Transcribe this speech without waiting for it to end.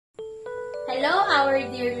Hello, our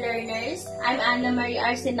dear learners. I'm Anna Marie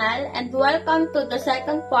Arsenal and welcome to the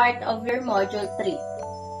second part of your Module 3.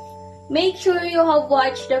 Make sure you have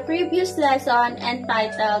watched the previous lesson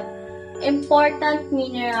entitled Important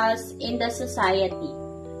Minerals in the Society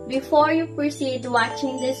before you proceed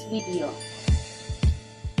watching this video.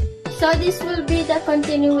 So this will be the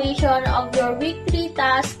continuation of your Week 3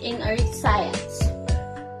 task in Earth Science.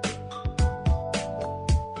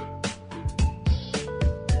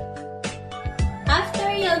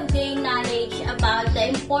 After you have gained knowledge about the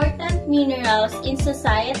important minerals in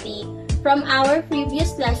society from our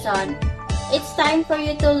previous lesson, it's time for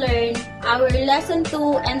you to learn our Lesson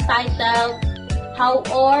 2 entitled How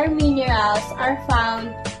Ore Minerals Are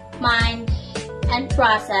Found, Mined, and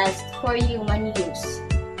Processed for Human Use.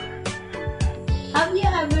 Have you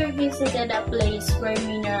ever visited a place where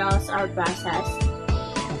minerals are processed?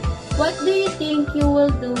 What do you think you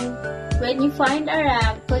will do when you find a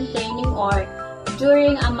rock containing ore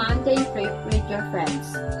during a mountain trip with your friends?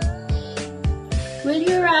 Will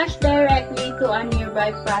you rush directly to a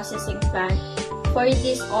nearby processing plant for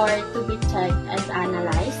this ore to be checked and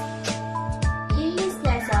analyzed? In this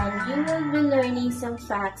lesson, you will be learning some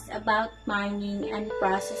facts about mining and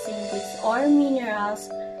processing these ore minerals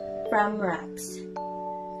from rocks.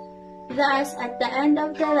 Thus, at the end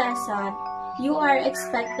of the lesson, you are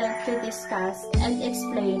expected to discuss and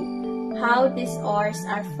explain how these ores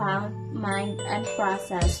are found, mined, and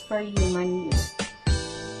processed for human use.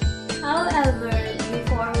 However,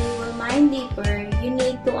 before we will mine deeper, you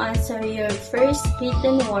need to answer your first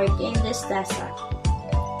written work in this lesson.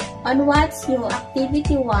 On What's New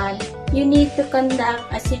Activity 1, you need to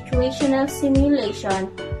conduct a situational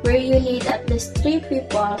simulation where you need at least 3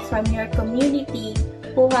 people from your community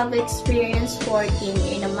who have experience working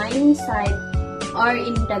in a mining site or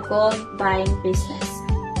in the gold buying business.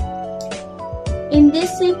 In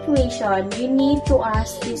this situation, you need to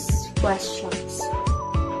ask these questions.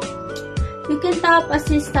 You can tap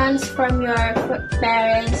assistance from your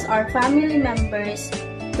parents or family members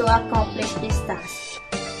to accomplish this task.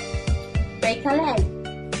 Break a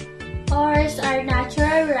leg. Ores are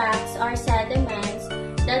natural rocks or sediments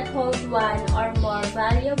that hold one or more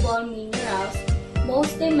valuable minerals,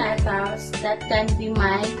 mostly metals, that can be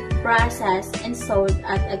mined, processed, and sold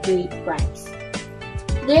at a great price.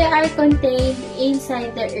 They are contained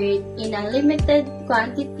inside the earth in a limited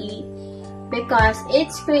quantity because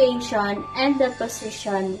its creation and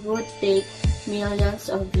deposition would take millions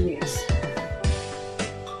of years.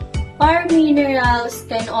 Ore minerals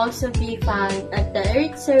can also be found at the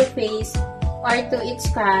earth's surface or to its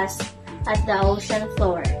crust at the ocean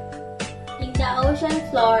floor. In the ocean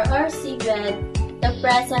floor or seabed, the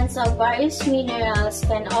presence of various minerals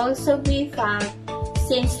can also be found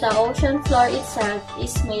since the ocean floor itself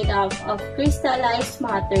is made up of crystallized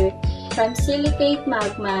matter from silicate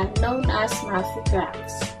magma known as mafic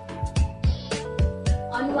rocks.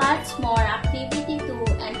 On What's More Activity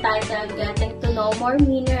 2 entitled Getting to Know More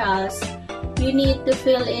Minerals, you need to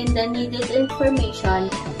fill in the needed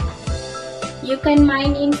information. You can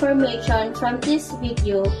mine information from this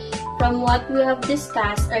video from what we have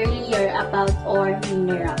discussed earlier about ore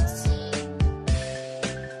minerals.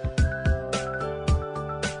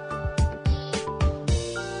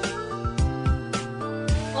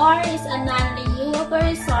 Ore is a non-renewable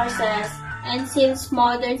resource, and since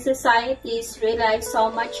modern societies rely so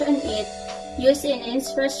much on it, used in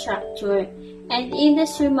infrastructure, and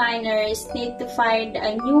industry miners need to find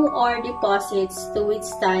a new ore deposits to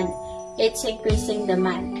withstand its increasing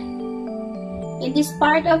demand. In this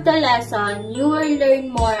part of the lesson, you will learn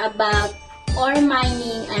more about ore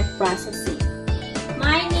mining and processing.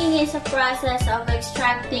 Mining is a process of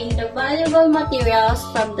extracting the valuable materials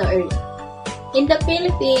from the earth. In the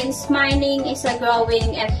Philippines, mining is a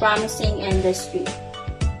growing and promising industry.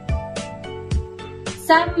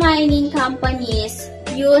 Some mining companies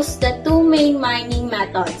use the 2 main mining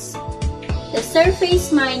methods, the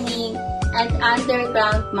surface mining and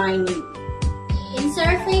underground mining. In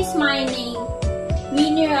surface mining,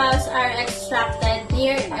 minerals are extracted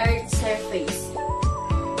near Earth's surface.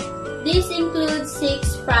 This includes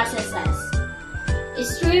 6 processes: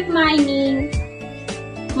 strip mining,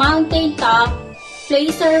 mountaintop,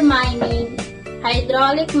 placer mining,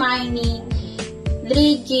 hydraulic mining,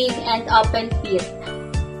 dredging, and open pit.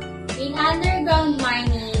 In underground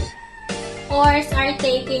mining, ores are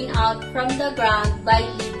taken out from the ground by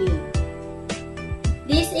digging.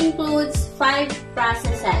 This includes 5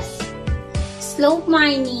 processes: slope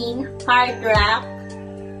mining, hard rock,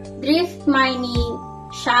 drift mining,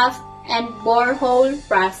 shaft, and borehole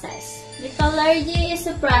process. Metallurgy is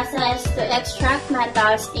a process to extract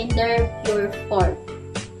metals in their pure form.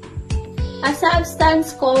 A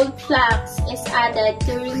substance called flux is added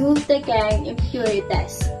to remove the gangue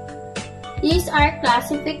impurities. These are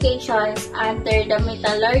classifications under the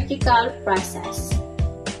metallurgical process.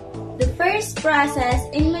 The first process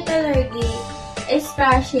in metallurgy is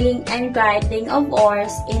crushing and grinding of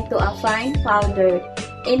ores into a fine powder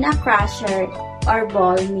in a crusher or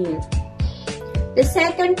ball mill. The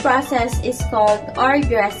second process is called ore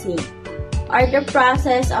dressing, or the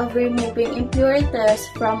process of removing impurities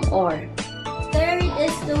from ore. Third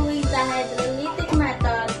is doing the hydrolytic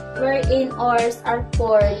method, wherein ores are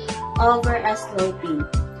poured over a sloping,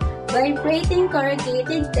 vibrating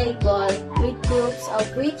corrugated table with tubes of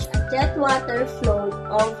which a jet water flowed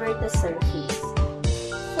over the surface.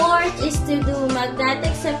 Fourth is to do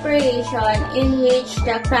magnetic separation, in which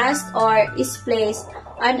the crushed ore is placed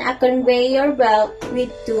on a conveyor belt with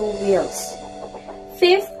two wheels.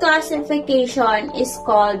 Fifth classification is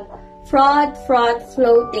called froth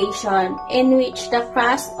flotation, in which the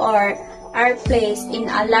crushed ore are placed in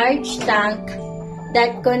a large tank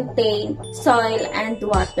that contain soil and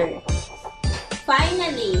water.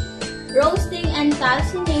 Finally, roasting and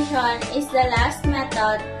calcination is the last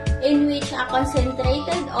method, in which a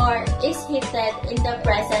concentrated ore is heated in the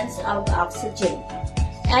presence of oxygen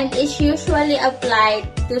and is usually applied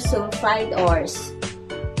to sulfide ores.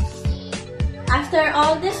 After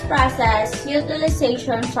all this process,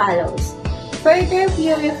 utilization follows. Further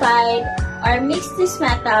purified or mixed these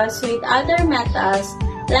metals with other metals,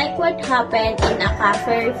 like what happened in a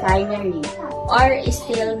coffee refinery or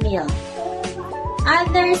steel mill.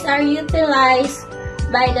 Others are utilized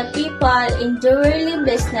by the people in jewelry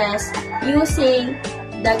business using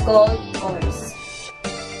the gold ores.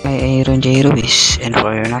 I am Aaron J. Ruiz, and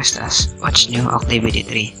for your next task, watch new Activity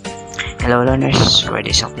 3. Hello learners, for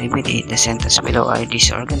this activity, the sentences below are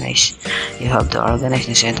disorganized. You have to organize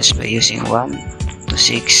the sentence by using 1 to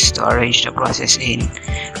 6 to arrange the process in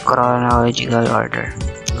chronological order.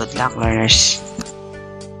 Good luck, learners!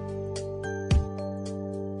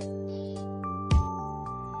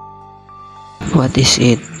 What is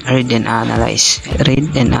it? Read and analyze.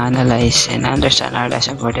 Read and analyze and understand our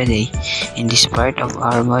lesson for today. In this part of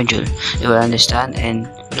our module, you will understand and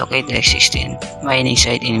locate the existing mining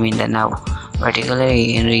site in Mindanao,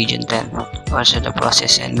 particularly in Region 10. Also the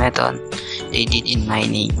process and method they did in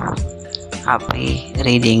mining. Happy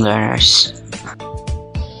reading, learners!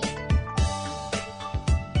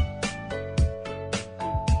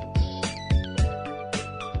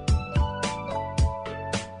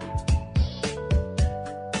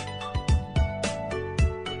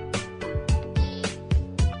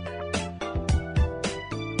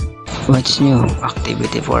 What's new?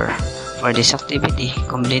 Activity 4. For this activity,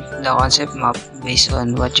 complete the concept map based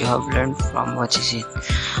on what you have learned from What Is It.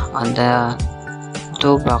 On the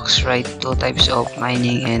 2 box, write 2 types of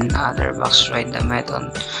mining, and other box, write the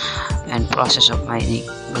method and process of mining.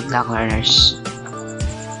 Good luck, learners!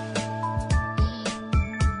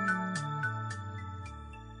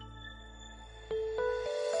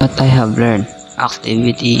 What I have learned.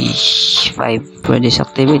 Activity 5. For this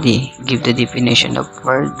activity, give the definition of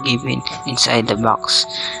word given inside the box.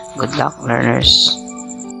 Good luck, learners!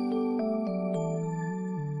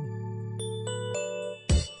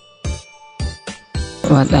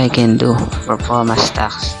 What I can do. Performance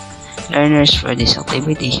tasks. Learners, for this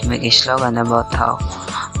activity, make a slogan about how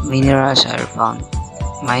minerals are found,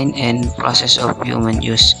 mined, and process of human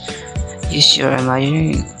use. Use your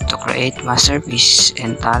imagination to create masterpiece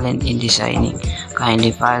and talent in designing.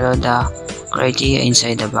 Kindly follow the criteria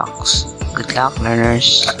inside the box. Good luck,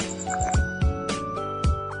 learners!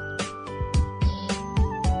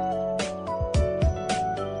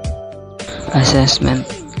 Assessment.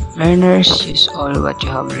 Learners, use all what you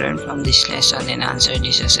have learned from this lesson and answer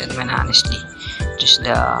this assessment honestly. Choose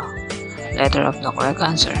the letter of the correct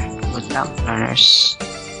answer. Good luck, learners!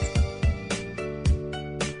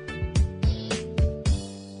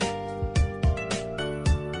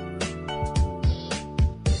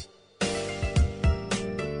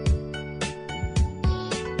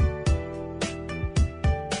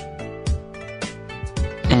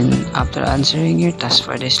 And after answering your task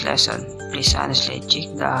for this lesson, please honestly check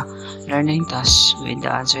the learning task with the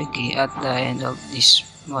answer key at the end of this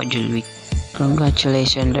module week.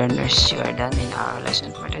 Congratulations, learners, you are done in our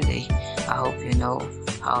lesson for today. I hope you know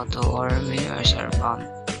how to ore minerals are found,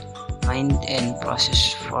 mined, and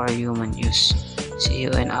processed for human use. See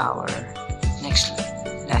you in our next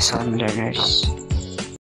lesson, learners.